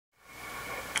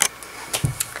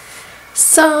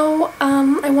So,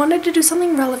 I wanted to do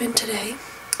something relevant today,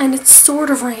 and it's sort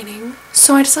of raining,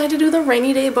 so I decided to do the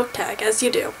rainy day book tag, as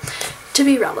you do, to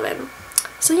be relevant.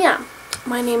 So yeah,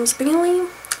 my name's Bailey.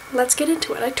 Let's get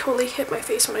into it. I totally hit my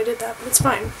face when I did that, but it's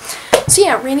fine. So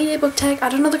yeah, rainy day book tag. I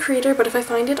don't know the creator, but if I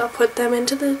find it, I'll put them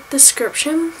into the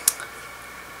description.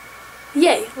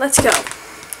 Yay, let's go.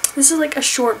 This is like a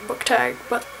short book tag,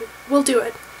 but we'll do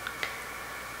it.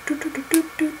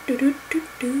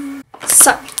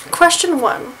 So, question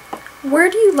 1. Where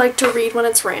do you like to read when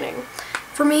it's raining?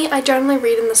 For me, I generally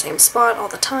read in the same spot all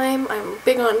the time. I'm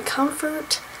big on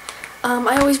comfort.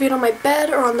 I always read on my bed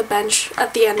or on the bench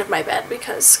at the end of my bed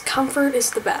because comfort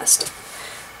is the best.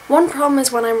 One problem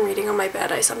is when I'm reading on my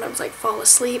bed, I sometimes fall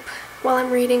asleep while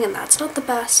I'm reading, and that's not the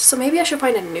best. So maybe I should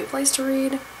find a new place to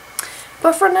read.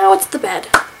 But for now, it's the bed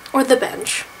or the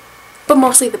bench, but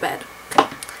mostly the bed.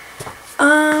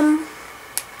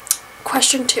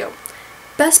 Question 2.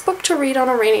 Best book to read on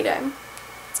a rainy day?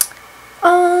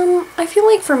 I feel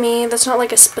like for me, that's not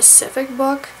like a specific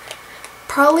book.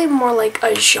 Probably more like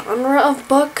a genre of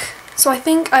book. So I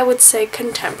think I would say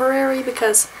contemporary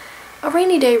because a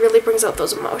rainy day really brings out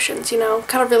those emotions, you know?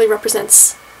 Kind of really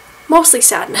represents mostly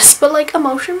sadness, but like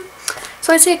emotion.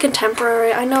 So I'd say a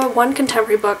contemporary. I know one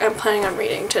contemporary book I'm planning on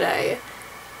reading today.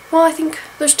 Well, I think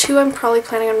there's 2 I'm probably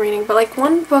planning on reading, but like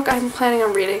one book I'm planning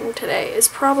on reading today is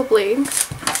probably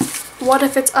What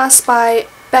If It's Us by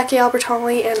Becky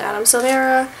Albertalli and Adam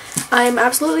Silvera. I'm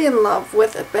absolutely in love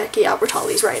with Becky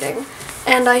Albertalli's writing,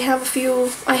 and I have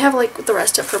like the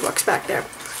rest of her books back there.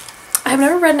 I have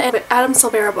never read an Adam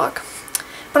Silvera book,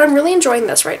 but I'm really enjoying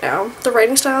this right now. The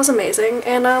writing style is amazing,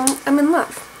 and I'm in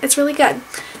love. It's really good.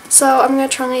 So I'm gonna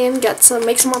try and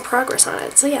make some more progress on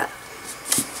it. So yeah.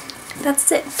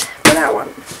 That's it for that one.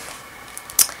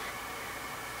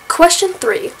 Question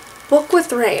 3. Book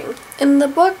with rain. In the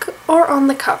book or on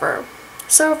the cover?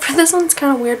 So for this one it's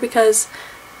kind of weird because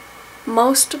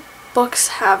most books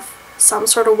have some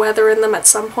sort of weather in them at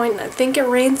some point, and I think it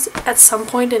rains at some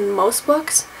point in most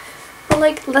books.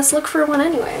 But let's look for one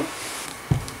anyway.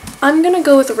 I'm gonna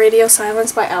go with Radio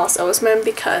Silence by Alice Oseman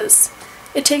because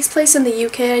it takes place in the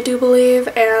UK, I do believe,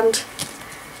 and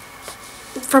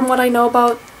from what I know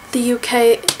about the UK,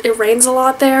 it rains a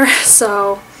lot there,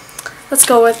 so let's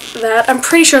go with that. I'm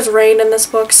pretty sure it's rained in this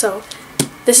book, so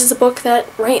this is a book that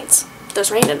rains.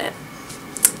 There's rain in it.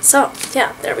 So,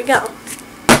 yeah, there we go.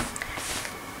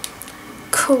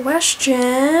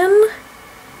 Question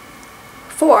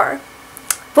 4.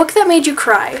 Book that made you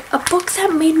cry. A book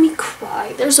that made me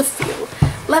cry. There's a few.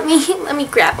 Let me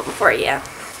grab them for you.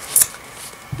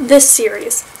 This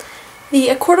series. The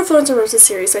A Court of Thorns and Roses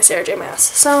series by Sarah J. Maas.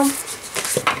 So,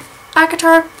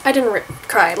 ACOTAR, I didn't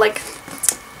cry.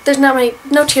 There's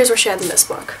no tears were shed in this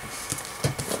book.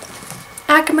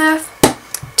 ACOMAF,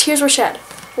 tears were shed.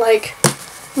 I'm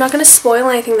not going to spoil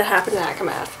anything that happened in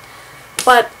ACOMAF,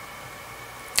 but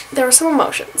there were some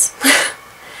emotions.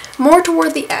 More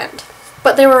toward the end,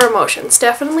 but there were emotions.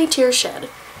 Definitely tears shed.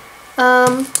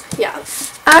 Yeah.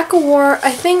 ACOWAR,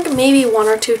 I think maybe 1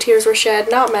 or 2 tears were shed,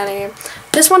 not many.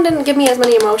 This one didn't give me as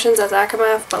many emotions as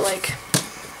ACOMAF, but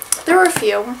there were a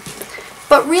few.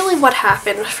 But really what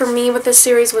happened for me with this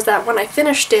series was that when I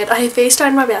finished it, I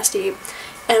FaceTimed my bestie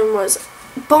and was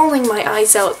bawling my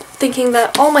eyes out, thinking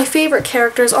that all my favorite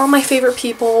characters, all my favorite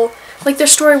people, their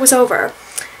story was over.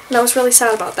 And I was really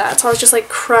sad about that, so I was just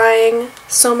crying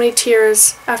so many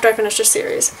tears after I finished the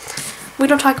series. We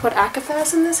don't talk about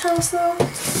ACOFAS in this house though.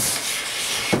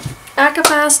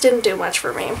 ACOFAS didn't do much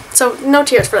for me, so no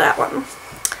tears for that one.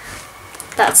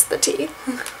 That's the tea.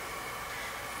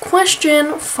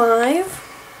 Question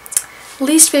 5.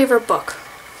 Least favorite book.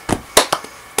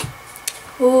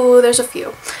 Ooh, there's a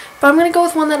few. But I'm gonna go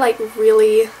with one that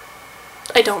really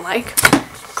I don't like.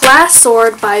 Glass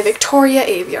Sword by Victoria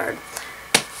Aveyard.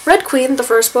 Red Queen, the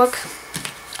first book,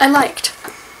 I liked.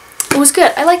 It was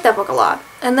good. I liked that book a lot.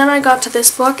 And then I got to this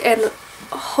book and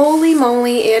holy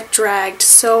moly, it dragged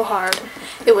so hard.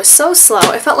 It was so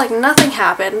slow. It felt like nothing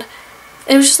happened.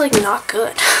 It was just not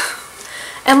good.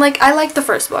 And I liked the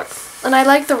first book, and I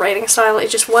liked the writing style. It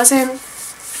just wasn't,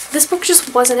 this book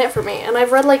just wasn't it for me, and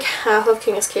I've read half of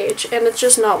King's Cage, and it's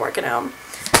just not working out.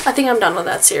 I think I'm done with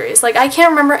that series. I can't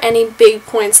remember any big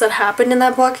points that happened in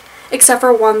that book, except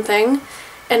for one thing,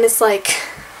 and it's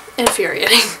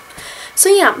infuriating. So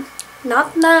yeah,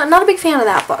 not a big fan of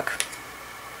that book.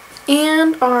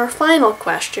 And our final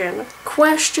question,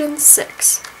 question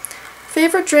 6.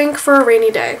 Favorite drink for a rainy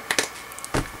day?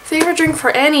 Favorite drink for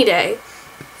any day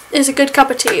is a good cup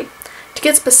of tea. To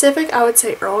get specific, I would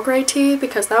say Earl Grey tea,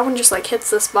 because that one just hits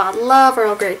the spot. Love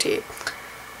Earl Grey tea.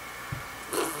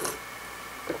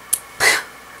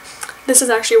 This is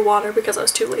actually water because I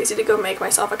was too lazy to go make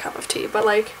myself a cup of tea, but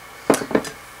like,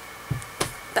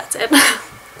 that's it.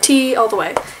 Tea all the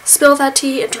way. Spill that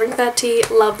tea and drink that tea.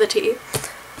 Love the tea.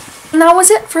 And that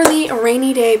was it for the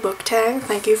rainy day book tag.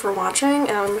 Thank you for watching.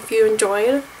 If you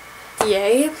enjoyed,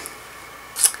 yay.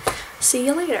 See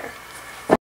you later.